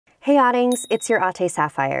Hey Ottings, it's your Ate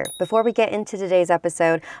Sapphire. Before we get into today's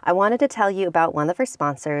episode, I wanted to tell you about one of our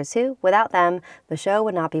sponsors who, without them, the show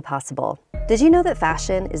would not be possible. Did you know that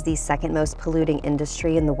fashion is the second most polluting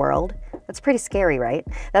industry in the world? That's pretty scary, right?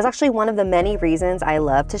 That's actually one of the many reasons I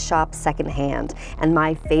love to shop secondhand, and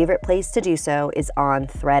my favorite place to do so is on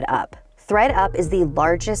ThredUp. ThredUp is the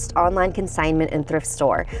largest online consignment and thrift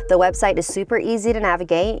store. The website is super easy to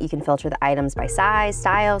navigate. You can filter the items by size,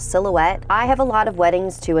 style, silhouette. I have a lot of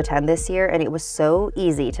weddings to attend this year, and it was so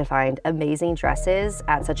easy to find amazing dresses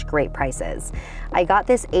at such great prices. I got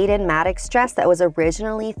this Aiden Maddox dress that was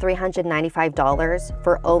originally $395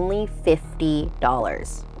 for only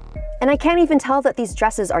 $50. And I can't even tell that these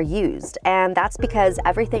dresses are used, and that's because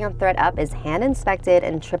everything on ThredUp is hand inspected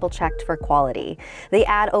and triple checked for quality. They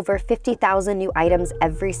add over 50,000 new items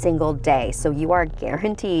every single day, so you are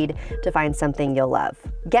guaranteed to find something you'll love.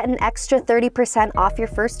 Get an extra 30% off your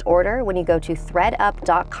first order when you go to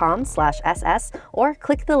thredup.com/ss or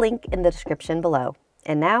click the link in the description below.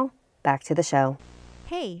 And now, back to the show.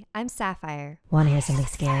 Hey, I'm Sapphire. Want to hear something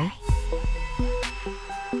scary?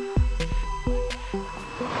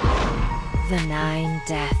 The 9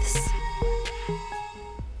 Deaths.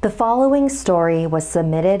 The following story was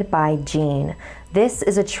submitted by Jean. This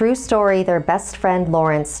is a true story their best friend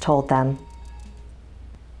Lawrence told them.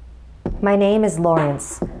 My name is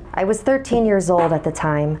Lawrence. I was 13 years old at the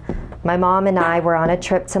time. My mom and I were on a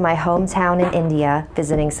trip to my hometown in India,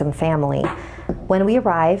 visiting some family. When we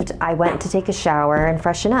arrived, I went to take a shower and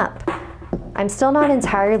freshen up. I'm still not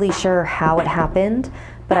entirely sure how it happened,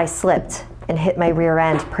 but I slipped and hit my rear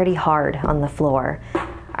end pretty hard on the floor.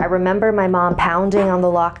 I remember my mom pounding on the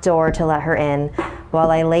locked door to let her in, while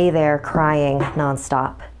I lay there crying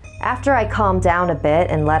nonstop. After I calmed down a bit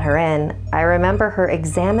and let her in, I remember her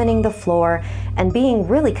examining the floor and being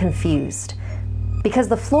really confused. Because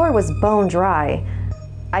the floor was bone dry,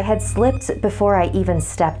 I had slipped before I even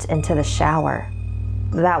stepped into the shower.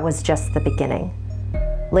 That was just the beginning.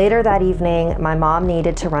 Later that evening, my mom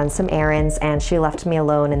needed to run some errands and she left me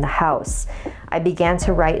alone in the house. I began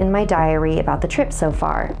to write in my diary about the trip so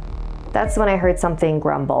far. That's when I heard something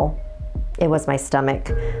grumble. It was my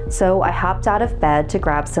stomach. So I hopped out of bed to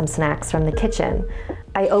grab some snacks from the kitchen.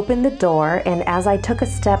 I opened the door, and as I took a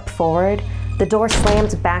step forward, the door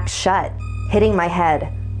slammed back shut, hitting my head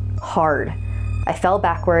hard. I fell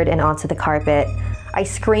backward and onto the carpet. I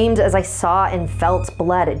screamed as I saw and felt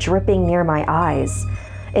blood dripping near my eyes.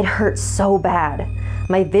 It hurt so bad.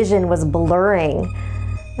 My vision was blurring,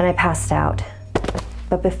 and I passed out.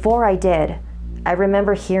 But before I did, I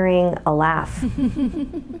remember hearing a laugh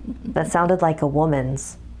that sounded like a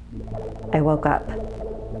woman's. I woke up.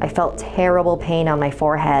 I felt terrible pain on my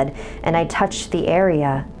forehead, and I touched the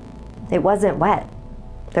area. It wasn't wet.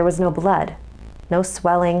 There was no blood, no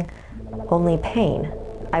swelling, only pain.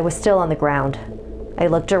 I was still on the ground. I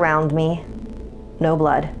looked around me. No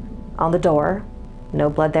blood. On the door, no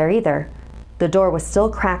blood there either. The door was still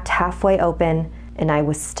cracked halfway open, and I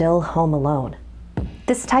was still home alone.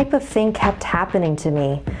 This type of thing kept happening to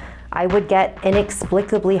me. I would get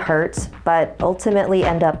inexplicably hurt, but ultimately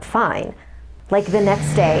end up fine. Like the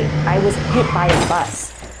next day, I was hit by a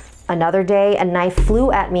bus. Another day, a knife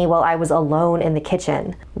flew at me while I was alone in the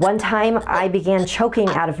kitchen. One time, I began choking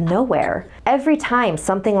out of nowhere. Every time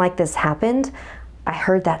something like this happened, I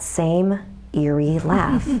heard that same eerie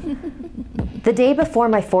laugh. The day before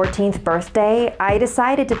my 14th birthday, I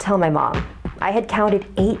decided to tell my mom. I had counted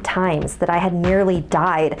 8 times that I had nearly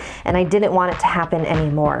died, and I didn't want it to happen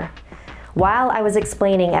anymore. While I was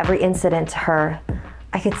explaining every incident to her,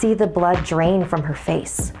 I could see the blood drain from her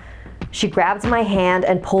face. She grabbed my hand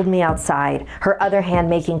and pulled me outside, her other hand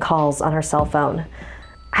making calls on her cell phone.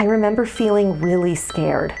 I remember feeling really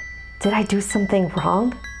scared. Did I do something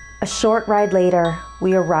wrong? A short ride later,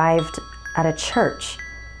 we arrived at a church.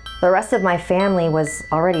 The rest of my family was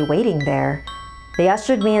already waiting there. They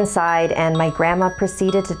ushered me inside, and my grandma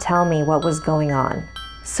proceeded to tell me what was going on.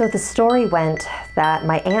 So the story went that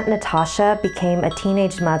my Aunt Natasha became a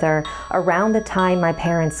teenage mother around the time my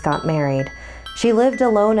parents got married. She lived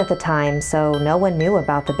alone at the time, so no one knew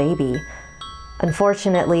about the baby.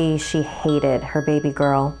 Unfortunately, she hated her baby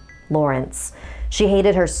girl, Lawrence. She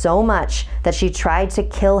hated her so much that she tried to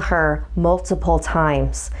kill her multiple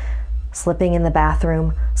times, slipping in the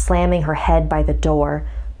bathroom, slamming her head by the door,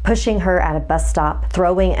 pushing her at a bus stop,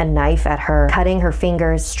 throwing a knife at her, cutting her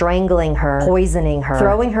fingers, strangling her, poisoning her,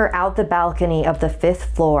 throwing her out the balcony of the 5th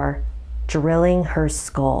floor, drilling her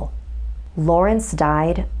skull. Lawrence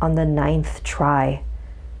died on the 9th try.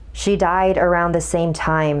 She died around the same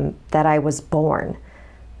time that I was born.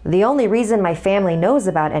 The only reason my family knows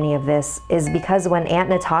about any of this is because when Aunt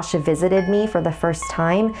Natasha visited me for the first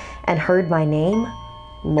time and heard my name,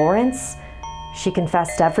 Lawrence, she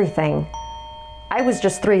confessed everything. I was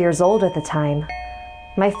just 3 years old at the time.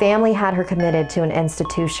 My family had her committed to an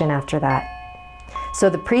institution after that. So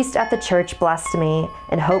the priest at the church blessed me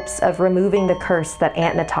in hopes of removing the curse that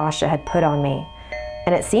Aunt Natasha had put on me.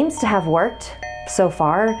 And it seems to have worked so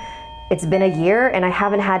far. It's been a year and I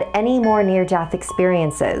haven't had any more near-death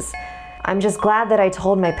experiences. I'm just glad that I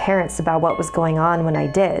told my parents about what was going on when I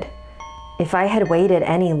did. If I had waited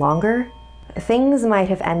any longer, things might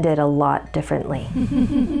have ended a lot differently.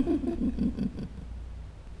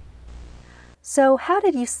 So how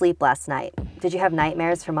did you sleep last night? Did you have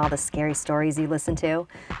nightmares from all the scary stories you listened to?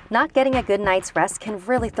 Not getting a good night's rest can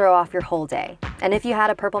really throw off your whole day. And if you had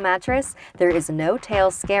a Purple mattress, there is no tale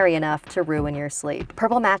scary enough to ruin your sleep.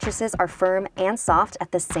 Purple mattresses are firm and soft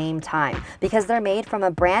at the same time because they're made from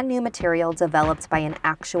a brand new material developed by an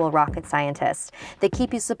actual rocket scientist. They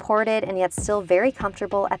keep you supported and yet still very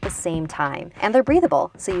comfortable at the same time. And they're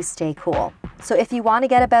breathable, so you stay cool. So if you want to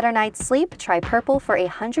get a better night's sleep, try Purple for a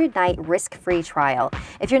 100-night risk-free trial.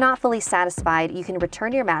 If you're not fully satisfied, you can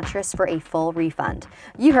return your mattress for a full refund.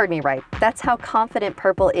 You heard me right. That's how confident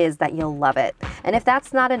Purple is that you'll love it. And if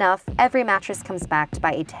that's not enough, every mattress comes backed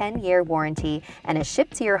by a 10-year warranty and is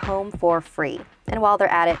shipped to your home for free. And while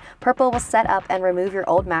they're at it, Purple will set up and remove your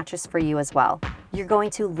old mattress for you as well. You're going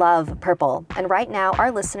to love Purple. And right now,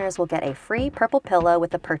 our listeners will get a free Purple pillow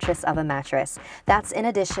with the purchase of a mattress. That's in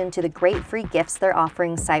addition to the great free gifts they're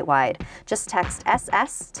offering site-wide. Just text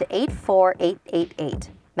SS to 84888.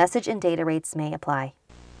 Message and data rates may apply.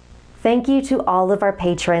 Thank you to all of our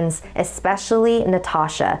patrons, especially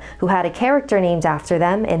Natasha, who had a character named after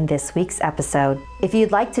them in this week's episode. If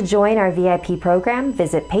you'd like to join our VIP program,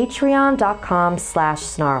 visit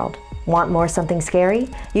patreon.com/snarled. Want more Something Scary?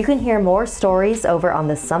 You can hear more stories over on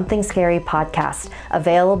the Something Scary podcast,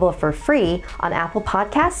 available for free on Apple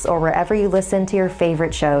Podcasts or wherever you listen to your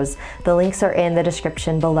favorite shows. The links are in the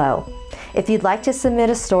description below. If you'd like to submit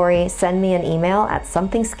a story, send me an email at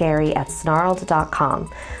somethingscary@snarled.com.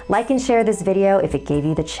 Like and share this video if it gave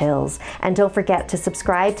you the chills. And don't forget to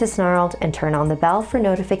subscribe to Snarled and turn on the bell for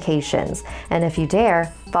notifications. And if you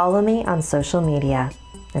dare, follow me on social media.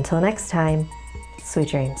 Until next time, sweet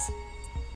dreams.